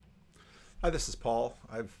Hi, this is Paul.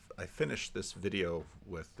 I finished this video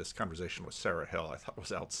with this conversation with Sarah Hill. I thought it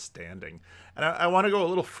was outstanding, and I want to go a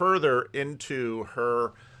little further into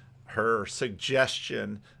her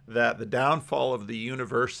suggestion that the downfall of the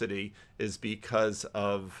university is because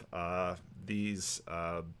of these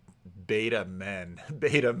beta men,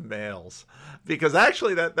 beta males, because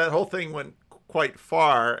actually that whole thing went quite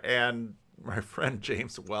far, and my friend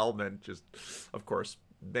James Wellman just, of course,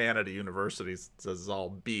 man at a university says it's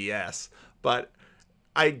all BS. But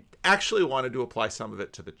I actually wanted to apply some of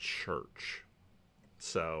it to the church.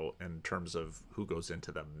 So in terms of who goes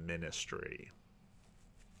into the ministry.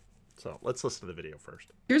 So let's listen to the video first.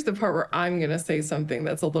 Here's the part where I'm going to say something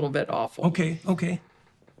that's a little bit awful. Okay.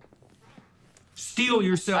 Steel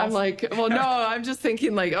yourself. I'm like, well, no, I'm just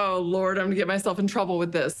thinking like, oh, Lord, I'm going to get myself in trouble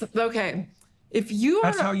with this. Okay. If you are,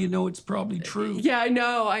 That's how you know it's probably true. Yeah, I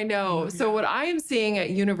know. So what I am seeing at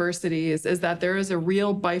universities is that there is a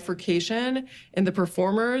real bifurcation in the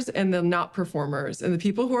performers and the not performers. And the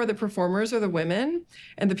people who are the performers are the women,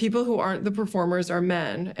 and the people who aren't the performers are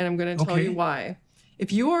men. And I'm going to tell you why.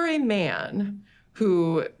 If you are a man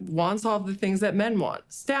who wants all the things that men want,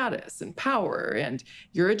 status and power, and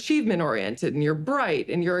you're achievement oriented and you're bright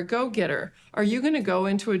and you're a go-getter, are you going to go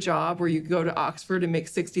into a job where you go to Oxford and make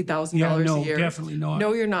 $60,000 a year? No, definitely not.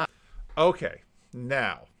 No, you're not. Okay,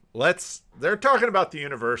 now they're talking about the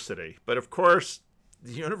university, but of course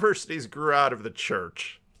the universities grew out of the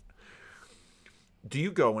church. Do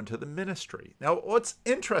you go into the ministry? Now, what's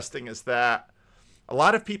interesting is that a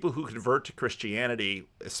lot of people who convert to Christianity,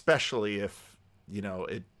 especially if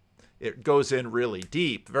it goes in really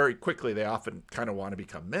deep, very quickly they often kind of want to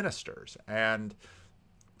become ministers. And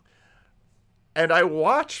I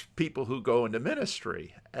watch people who go into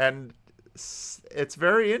ministry, and it's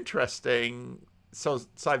very interesting. So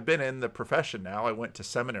I've been in the profession now. I went to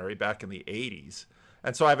seminary back in the 80s.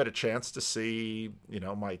 And so I've had a chance to see,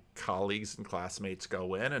 my colleagues and classmates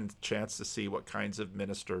go in, and a chance to see what kinds of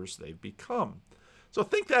ministers they've become. So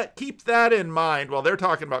keep that in mind while they're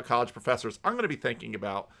talking about college professors. I'm going to be thinking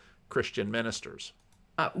about Christian ministers.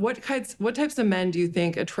 What types of men do you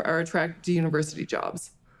think are attracted to university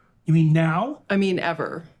jobs? You mean now? I mean,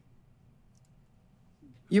 ever.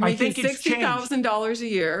 You're making $60,000 a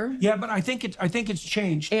year. Yeah, but I think it's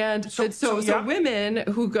changed. And so women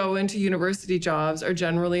who go into university jobs are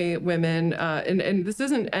generally women, and this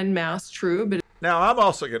isn't en masse true, but now, I'm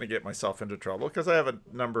also going to get myself into trouble because I have a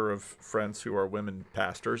number of friends who are women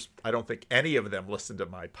pastors. I don't think any of them listen to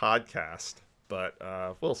my podcast, but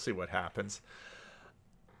we'll see what happens.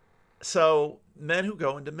 So, men who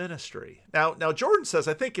go into ministry. Now Jordan says,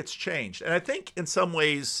 I think it's changed. And I think in some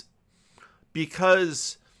ways,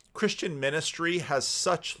 because Christian ministry has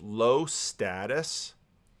such low status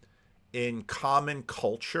in common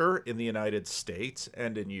culture in the United States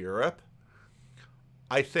and in Europe,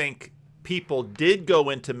 I think people did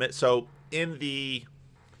go into, so in the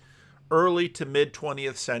early to mid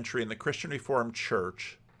 20th century in the Christian Reformed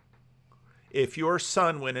Church, if your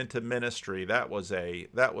son went into ministry, that was a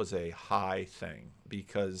high thing,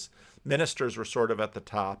 because ministers were sort of at the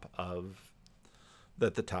top of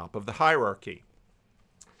the hierarchy.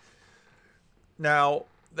 Now,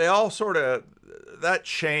 they all that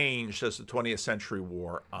changed as the 20th century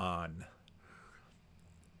wore on.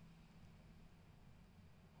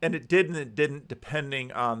 And it didn't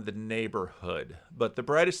depending on the neighborhood. But the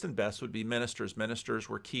brightest and best would be ministers. Ministers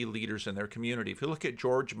were key leaders in their community. If you look at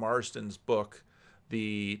George Marsden's book,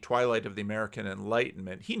 The Twilight of the American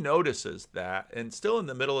Enlightenment, he notices that, and still in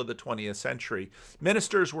the middle of the 20th century,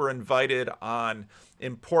 ministers were invited on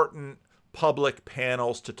important public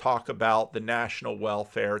panels to talk about the national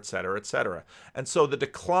welfare, et cetera, et cetera. And so the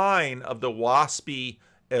decline of the WASPy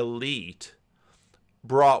elite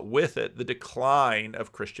brought with it the decline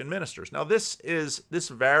of Christian ministers. Now, this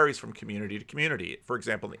varies from community to community. For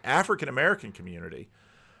example, in the African American community,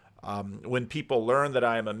 when people learn that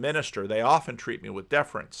I am a minister, they often treat me with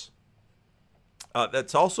deference.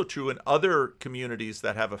 That's also true in other communities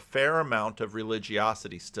that have a fair amount of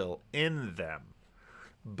religiosity still in them.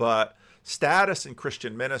 But status in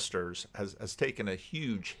Christian ministers has taken a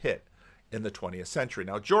huge hit in the 20th century.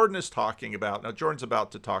 Now, Jordan's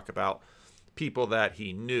about to talk about people that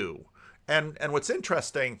he knew. And what's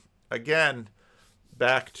interesting, again,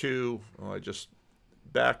 back to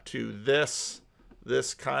this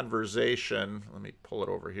conversation. Let me pull it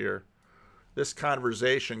over here. This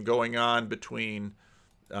conversation going on between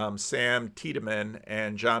Sam Tiedemann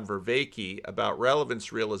and John Vervaeke about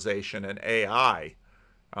relevance realization and AI.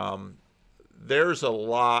 There's a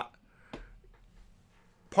lot.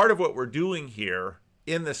 Part of what we're doing here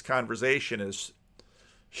in this conversation is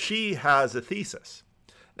she has a thesis.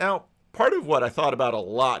 Now, part of what I thought about a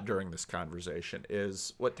lot during this conversation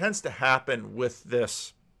is what tends to happen with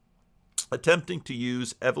this attempting to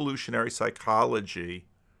use evolutionary psychology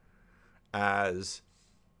as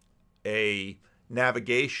a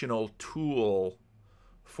navigational tool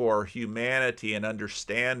for humanity and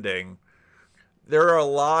understanding. There are a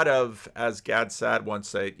lot of, as Gad Saad once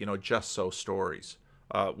said, just so stories.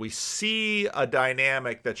 We see a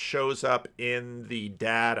dynamic that shows up in the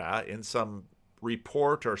data in some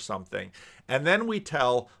report or something, and then we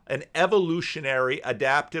tell an evolutionary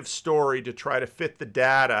adaptive story to try to fit the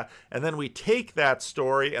data, and then we take that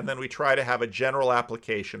story and then we try to have a general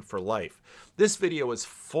application for life. This video is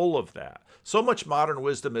full of that. So much modern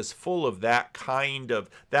wisdom is full of that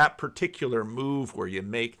particular move where you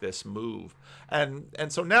make this move. And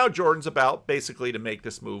so now Jordan's about basically to make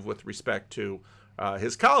this move with respect to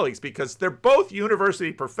his colleagues, because they're both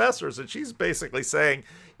university professors, and she's basically saying,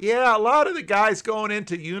 yeah, a lot of the guys going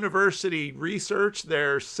into university research,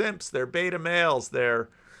 they're simps, they're beta males, but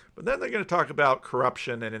then they're going to talk about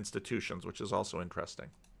corruption and institutions, which is also interesting.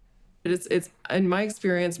 It's in my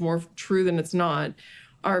experience more true than it's not,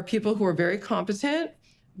 are people who are very competent,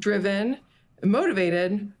 driven,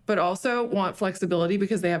 motivated, but also want flexibility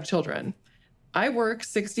because they have children. I work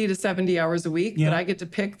 60 to 70 hours a week, but I get to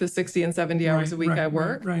pick the 60 and 70 hours a week I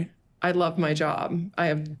work. Right. I love my job. I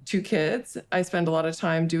have 2 kids. I spend a lot of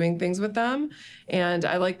time doing things with them, and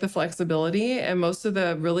I like the flexibility. And most of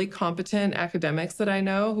the really competent academics that I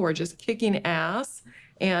know who are just kicking ass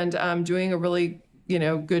and doing a really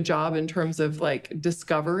good job in terms of like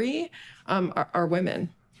discovery are women.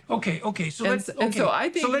 Okay. So I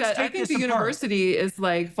think the university is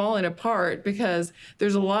like falling apart because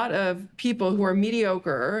there's a lot of people who are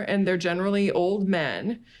mediocre, and they're generally old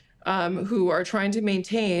men who are trying to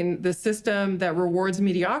maintain the system that rewards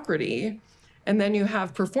mediocrity. And then you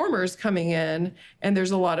have performers coming in, and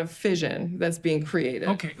there's a lot of fission that's being created.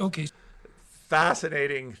 Okay.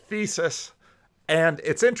 Fascinating thesis. And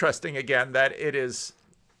it's interesting, again, that it is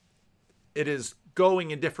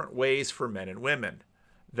going in different ways for men and women.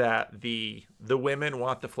 That the women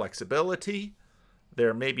want the flexibility.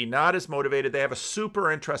 They're maybe not as motivated. They have a super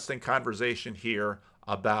interesting conversation here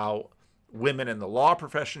about women in the law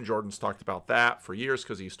profession. Jordan's talked about that for years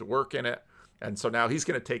because he used to work in it. And so now he's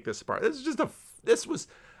going to take this apart. This was,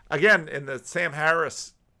 again, in the Sam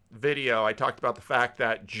Harris video, I talked about the fact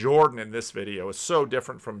that Jordan in this video is so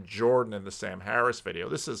different from Jordan in the Sam Harris video.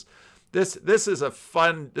 This is a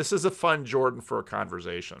fun Jordan for a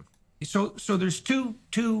conversation. So there's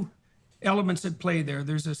two elements at play there.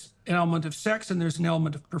 There's an element of sex and there's an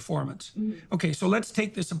element of performance. Mm-hmm. Okay, so let's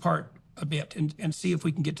take this apart a bit and see if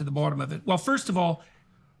we can get to the bottom of it. Well, first of all,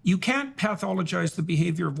 you can't pathologize the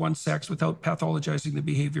behavior of one sex without pathologizing the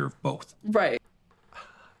behavior of both. Right.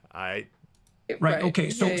 Right. Okay.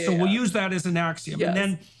 So we'll use that as an axiom. Yes. And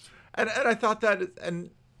then and I thought that, and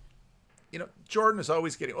Jordan is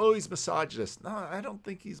always getting, he's misogynist. No, I don't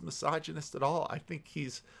think he's misogynist at all. I think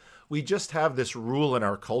we just have this rule in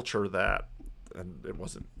our culture that, and it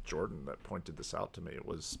wasn't Jordan that pointed this out to me, it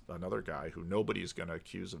was another guy who nobody's going to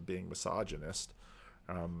accuse of being misogynist.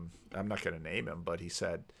 I'm not going to name him, but he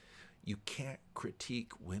said, you can't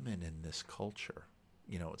critique women in this culture.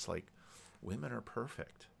 It's like women are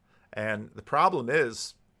perfect. And the problem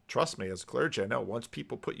is, trust me, as a clergy, I know once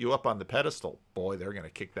people put you up on the pedestal, boy, they're going to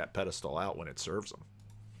kick that pedestal out when it serves them.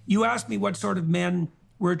 You asked me what sort of men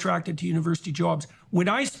were attracted to university jobs. When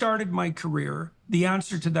I started my career, the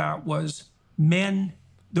answer to that was men,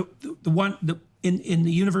 in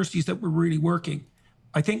the universities that were really working.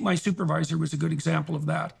 I think my supervisor was a good example of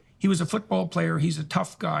that. He was a football player. He's a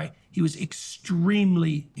tough guy. He was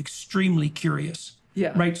extremely, extremely curious.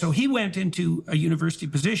 Yeah. Right. So he went into a university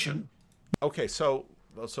position. Okay. So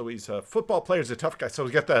he's a football player. He's a tough guy. So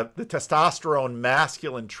he's got the testosterone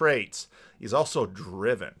masculine traits. He's also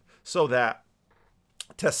driven. So that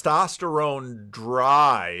testosterone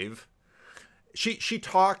drive, she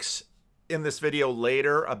talks in this video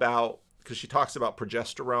later about, because she talks about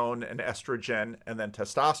progesterone and estrogen and then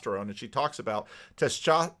testosterone, and she talks about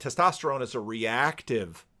testosterone as a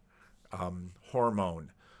reactive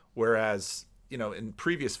hormone, whereas in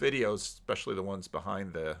previous videos, especially the ones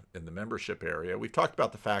behind in the membership area, we've talked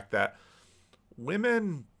about the fact that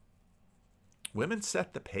women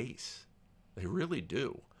set the pace. They really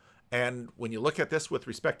do. And when you look at this with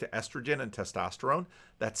respect to estrogen and testosterone,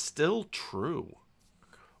 that's still true.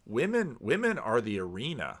 Women are the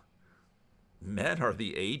arena. Men are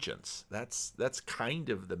the agents. That's kind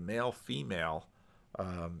of the male-female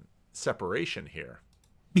separation here.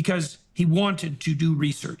 Because he wanted to do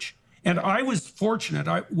research. And I was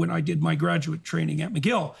fortunate. When I did my graduate training at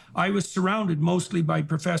McGill, I was surrounded mostly by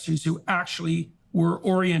professors who actually were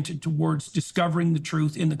oriented towards discovering the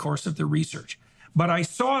truth in the course of their research. But I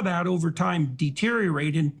saw that over time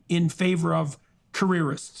deteriorate in favor of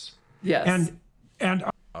careerists. Yes. And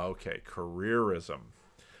Okay, careerism.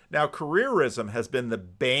 Now, careerism has been the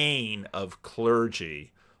bane of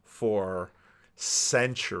clergy for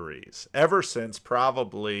centuries, ever since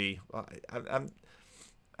probably,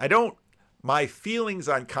 I don't, my feelings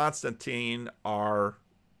on Constantine are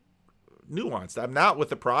nuanced. I'm not with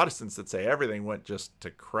the Protestants that say everything went just to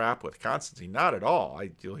crap with Constantine. Not at all.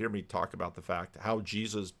 You'll hear me talk about the fact how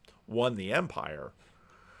Jesus won the empire.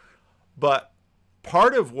 But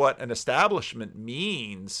part of what an establishment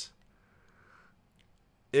means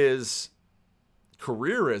is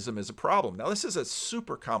careerism is a problem. Now, this is a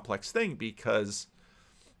super complex thing because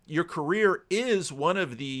your career is one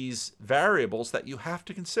of these variables that you have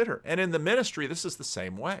to consider. And in the ministry, this is the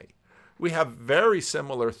same way. We have very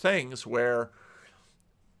similar things where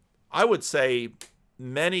I would say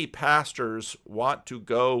many pastors want to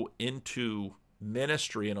go into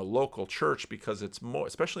ministry in a local church because it's more,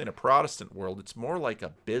 especially in a Protestant world, it's more like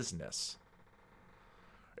a business.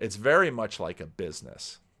 It's very much like a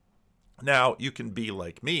business. Now, you can be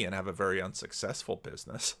like me and have a very unsuccessful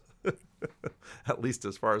business, at least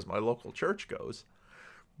as far as my local church goes.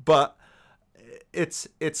 But it's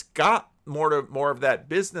got more of that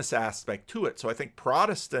business aspect to it. So I think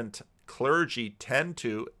Protestant clergy tend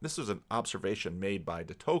to, this was an observation made by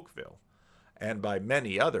de Tocqueville and by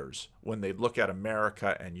many others when they look at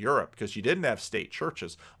America and Europe, because you didn't have state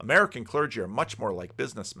churches. American clergy are much more like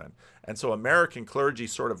businessmen. And so American clergy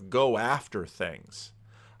sort of go after things.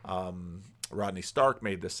 Rodney Stark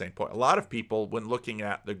made the same point. A lot of people, when looking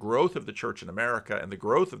at the growth of the church in America and the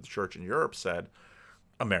growth of the church in Europe, said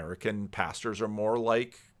American pastors are more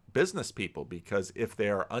like business people because if they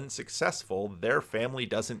are unsuccessful, their family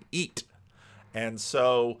doesn't eat. And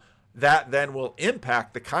so that then will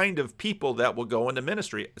impact the kind of people that will go into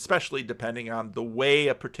ministry, especially depending on the way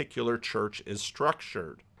a particular church is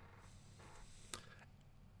structured.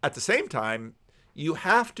 At the same time, you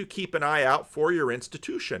have to keep an eye out for your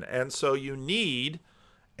institution. And so you need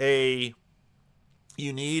a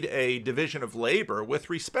division of labor with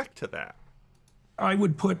respect to that. I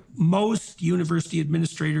would put most university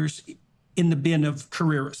administrators in the bin of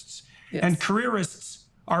careerists. Yes. And careerists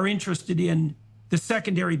are interested in the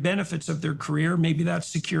secondary benefits of their career. Maybe that's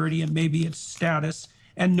security and maybe it's status,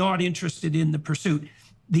 and not interested in the pursuit.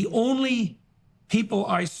 The only people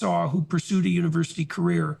I saw who pursued a university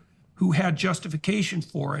career who had justification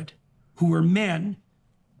for it, who were men,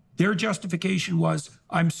 their justification was,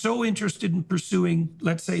 I'm so interested in pursuing,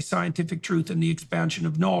 let's say, scientific truth and the expansion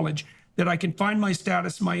of knowledge that I can find my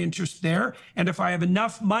status, my interest there. And if I have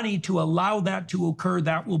enough money to allow that to occur,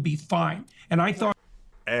 that will be fine. And I thought.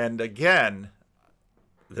 And again,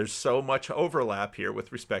 there's so much overlap here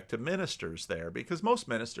with respect to ministers there, because most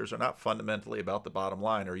ministers are not fundamentally about the bottom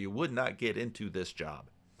line, or you would not get into this job.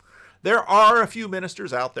 There are a few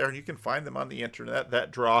ministers out there, and you can find them on the internet, that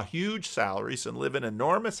draw huge salaries and live in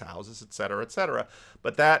enormous houses, etc., etc.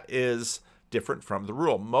 But that is different from the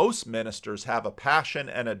rule. Most ministers have a passion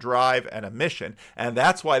and a drive and a mission, and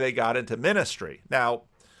that's why they got into ministry. Now,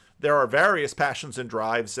 there are various passions and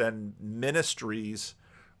drives and ministries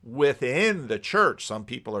within the church. Some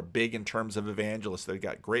people are big in terms of evangelists. They've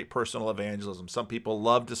got great personal evangelism. Some people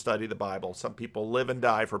love to study the Bible. Some people live and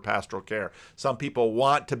die for pastoral care. Some people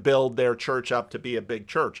want to build their church up to be a big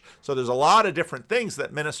church. So there's a lot of different things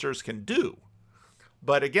that ministers can do.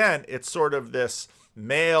 But again, it's sort of this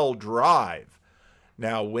male drive.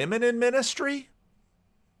 Now, women in ministry?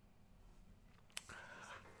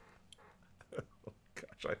 Oh,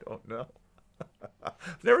 gosh, I don't know.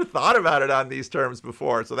 Never thought about it on these terms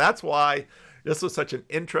before. So that's why this was such an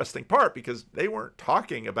interesting part, because they weren't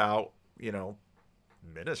talking about,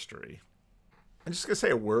 ministry. I'm just going to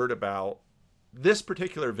say a word about this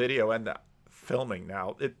particular video and the filming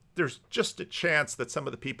now. There's just a chance that some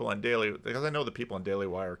of the people on Daily, because I know the people on Daily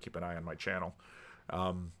Wire keep an eye on my channel,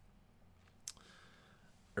 or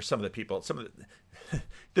some of the people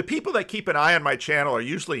that keep an eye on my channel are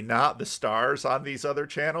usually not the stars on these other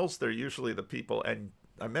channels. They're usually the people, and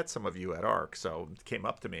I met some of you at ARC, so came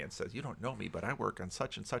up to me and said, you don't know me, but I work on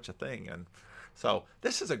such and such a thing. And so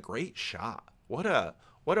this is a great shot. What a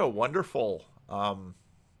wonderful,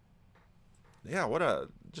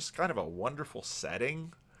 just kind of a wonderful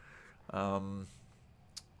setting. The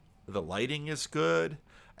lighting is good.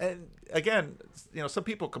 And again, some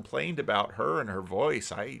people complained about her and her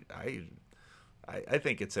voice. I I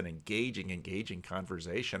think it's an engaging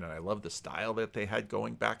conversation, and I love the style that they had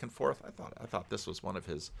going back and forth. I thought this was one of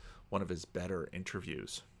his better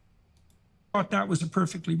interviews. Thought that was a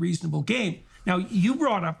perfectly reasonable game. Now, you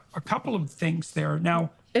brought up a couple of things there.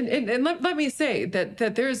 Now, and let me say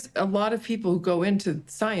that there's a lot of people who go into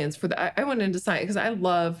science for the. I went into science because I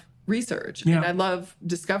love research and I love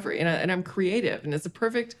discovery, and I'm creative, and it's a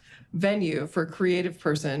perfect venue for a creative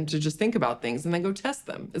person to just think about things and then go test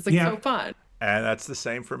them. It's like so fun. And that's the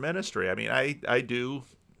same for ministry. I mean, I do.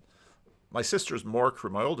 My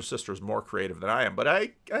older sister is more creative than I am, but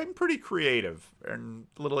I'm pretty creative and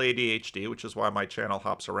a little ADHD, which is why my channel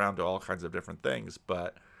hops around to all kinds of different things.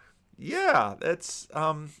 But yeah, it's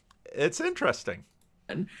interesting.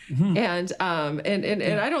 And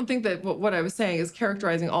I don't think that what I was saying is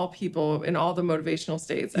characterizing all people in all the motivational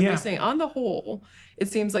states. I'm just saying, on the whole, it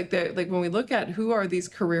seems like that, like when we look at who are these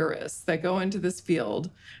careerists that go into this field,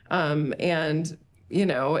 and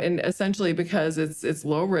essentially because it's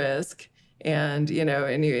low risk, and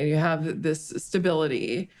you have this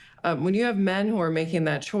stability. When you have men who are making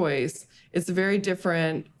that choice, it's a very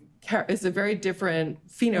different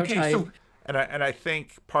phenotype. Okay, And I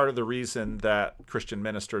think part of the reason that Christian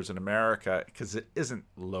ministers in America, because it isn't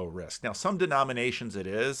low risk. Now, some denominations it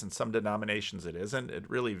is, and some denominations it isn't. It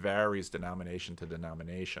really varies denomination to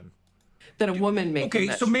denomination. That a woman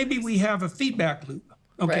making so maybe we have a feedback loop.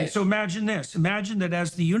 Okay, so imagine this. Imagine that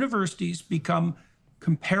as the universities become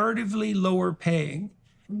comparatively lower paying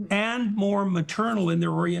and more maternal in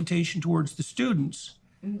their orientation towards the students,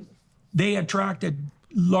 they attract a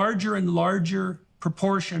larger and larger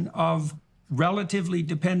proportion of relatively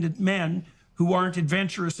dependent men who aren't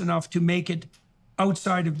adventurous enough to make it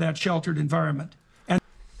outside of that sheltered environment. And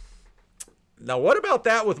now, what about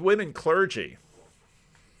that with women clergy?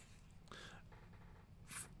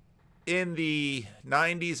 In the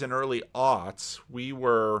 90s and early aughts, we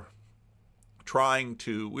were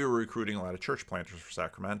recruiting a lot of church planters for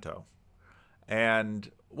Sacramento. And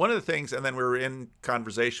one of the things, and then we were in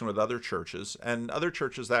conversation with other churches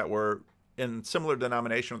that were in similar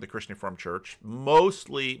denomination with the Christian Reformed Church. Most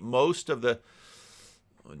of the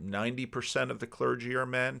 90% of the clergy are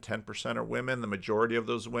men, 10% are women. The majority of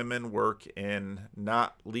those women work in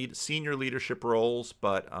not senior leadership roles,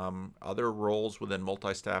 but other roles within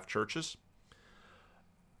multi-staff churches.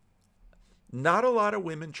 Not a lot of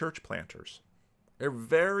women church planters. They're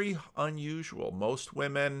very unusual. Most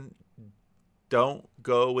women don't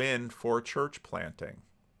go in for church planting.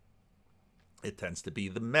 It tends to be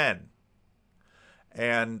the men.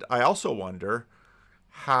 And I also wonder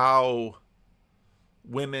how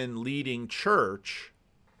women leading church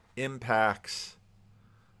impacts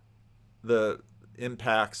the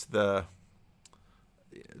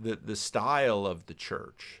style of the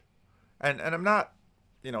church. And I'm not,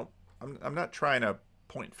 I'm not trying to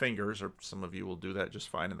point fingers, or some of you will do that just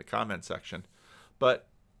fine in the comment section. But,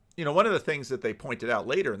 one of the things that they pointed out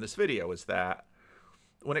later in this video is that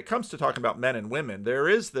when it comes to talking about men and women, there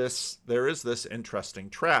is this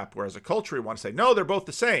interesting trap where as a culture we want to say, no, they're both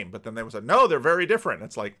the same. But then there was no, they're very different. And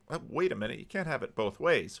it's like, wait a minute, you can't have it both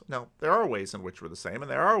ways. Now, there are ways in which we're the same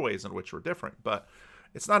and there are ways in which we're different. But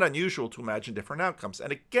it's not unusual to imagine different outcomes.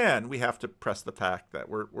 And again, we have to press the fact that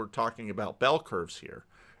we're talking about bell curves here.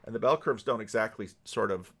 And the bell curves don't exactly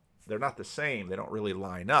they're not the same. They don't really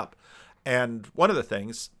line up. And one of the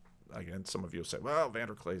things, again, some of you will say, well,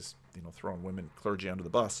 Vanderklay's, throwing women clergy under the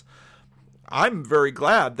bus. I'm very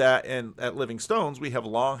glad that at Living Stones, we have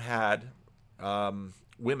long had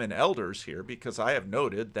women elders here, because I have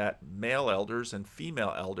noted that male elders and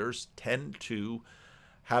female elders tend to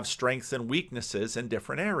have strengths and weaknesses in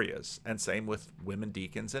different areas. And same with women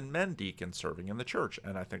deacons and men deacons serving in the church.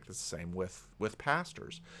 And I think it's the same with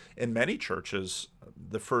pastors. In many churches,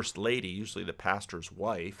 the first lady, usually the pastor's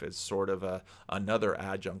wife, is sort of another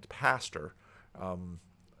adjunct pastor.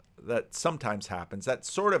 That sometimes happens. That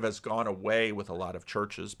sort of has gone away with a lot of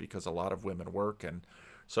churches because a lot of women work. And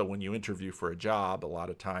so when you interview for a job, a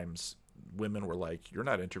lot of times women were like, you're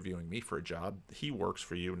not interviewing me for a job. He works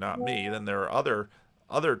for you, not me. Then there are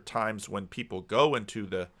other times when people go into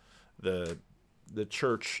the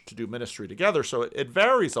church to do ministry together. So it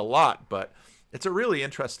varies a lot, but it's a really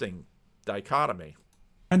interesting dichotomy.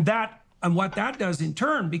 And what that does in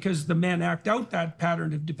turn, because the men act out that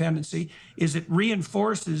pattern of dependency, is it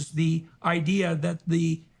reinforces the idea that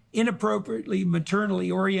the inappropriately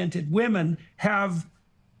maternally oriented women have,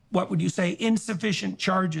 what would you say, insufficient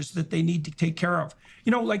charges that they need to take care of.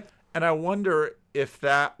 And I wonder if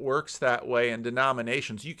that works that way in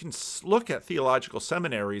denominations. You can look at theological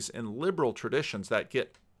seminaries in liberal traditions that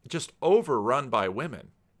get just overrun by women.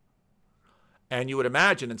 And you would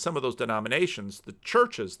imagine in some of those denominations, the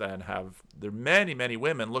churches then there are many, many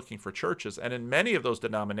women looking for churches. And in many of those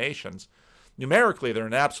denominations, numerically, they're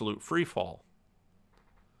in absolute free fall.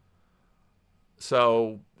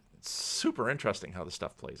 So it's super interesting how this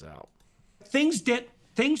stuff plays out. Things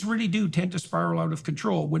really do tend to spiral out of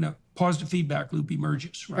control when a positive feedback loop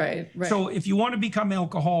emerges, right? Right. So if you want to become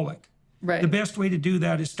alcoholic, Right. the best way to do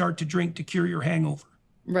that is start to drink to cure your hangover.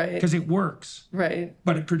 Right. Because it works. Right.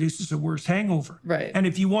 But it produces a worse hangover. Right. And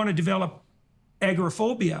if you want to develop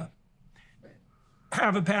agoraphobia,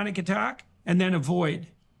 have a panic attack and then avoid.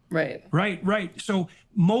 Right. Right. So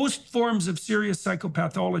most forms of serious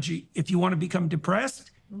psychopathology, if you want to become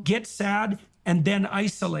depressed, get sad and then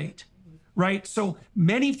isolate. Right. So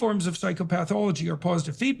many forms of psychopathology are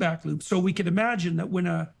positive feedback loops. So we could imagine that when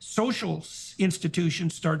a social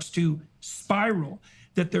institution starts to spiral,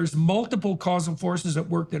 that there's multiple causal forces at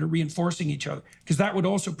work that are reinforcing each other, because that would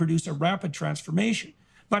also produce a rapid transformation.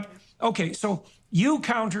 But okay, so you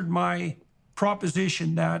countered my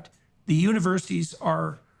proposition that the universities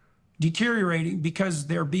are deteriorating because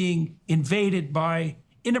they're being invaded by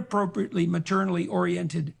inappropriately maternally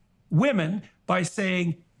oriented women by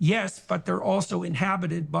saying, yes, but they're also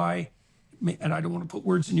inhabited by, and I don't want to put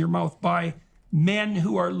words in your mouth, by men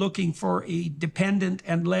who are looking for a dependent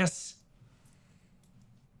and less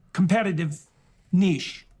competitive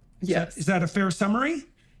niche. Yes. Is that a fair summary?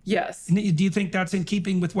 Yes. Do you think that's in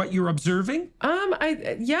keeping with what you're observing?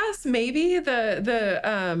 Yes, maybe the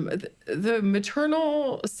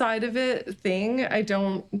maternal side of it thing I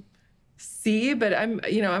don't see, but I'm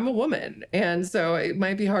a woman, and so it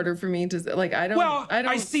might be harder for me to like I don't.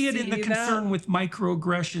 I see it in the concern with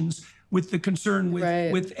microaggressions, with the concern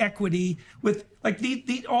with equity, with like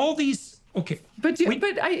all these. Okay, but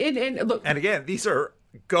look, and again, these are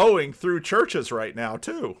going through churches right now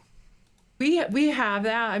too. We have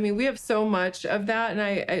that. I mean, we have so much of that.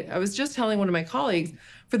 And I was just telling one of my colleagues,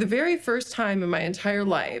 for the very first time in my entire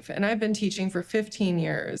life, and I've been teaching for 15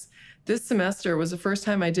 years, this semester was the first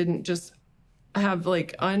time I didn't just have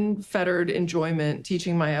like unfettered enjoyment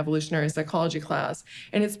teaching my evolutionary psychology class.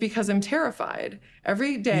 And it's because I'm terrified.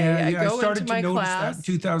 Every day I go into my class. That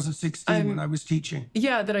in 2016 when I was teaching.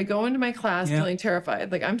 Yeah, that I go into my class feeling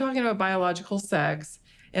terrified. Like I'm talking about biological sex.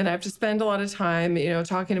 And I have to spend a lot of time,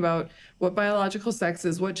 talking about what biological sex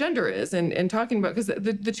is, what gender is, and talking about, because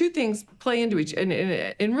the two things play into each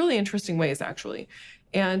in really interesting ways, actually.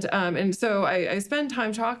 And so I spend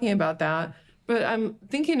time talking about that, but I'm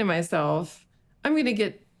thinking to myself, I'm going to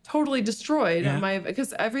get totally destroyed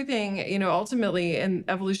because everything, ultimately in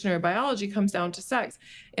evolutionary biology comes down to sex.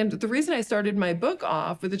 And the reason I started my book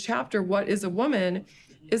off with the chapter, What is a Woman?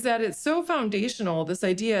 Is that it's so foundational, this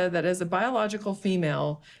idea that as a biological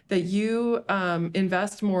female, that you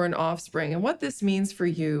invest more in offspring. And what this means for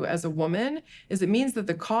you as a woman is it means that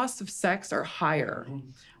the costs of sex are higher,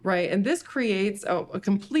 right? And this creates a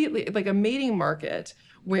completely, like a mating market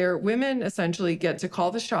where women essentially get to call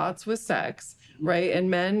the shots with sex, right? And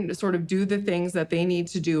men sort of do the things that they need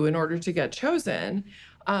to do in order to get chosen.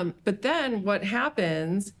 But then what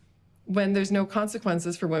happens when there's no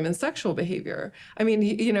consequences for women's sexual behavior? I mean,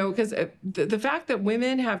 because the fact that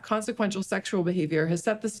women have consequential sexual behavior has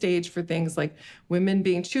set the stage for things like women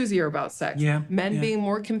being choosier about sex, men being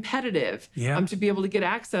more competitive, to be able to get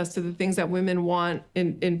access to the things that women want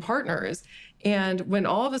in partners. And when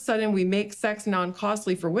all of a sudden we make sex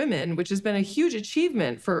non-costly for women, which has been a huge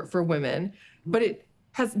achievement for women, but it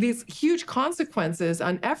has these huge consequences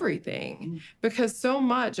on everything, because so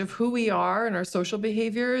much of who we are and our social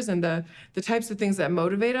behaviors and the types of things that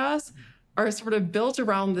motivate us are sort of built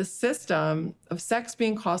around this system of sex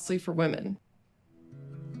being costly for women.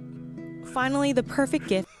 Finally, the perfect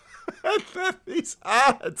gift. these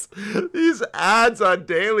ads on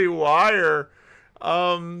Daily Wire,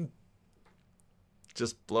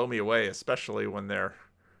 just blow me away, especially when they're,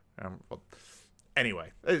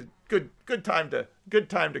 anyway, good time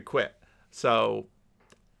to quit. So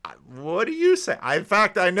what do you say? In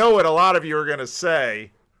fact, I know what a lot of you are going to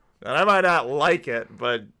say, and I might not like it,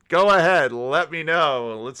 but go ahead, let me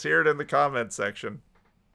know. Let's hear it in the comment section.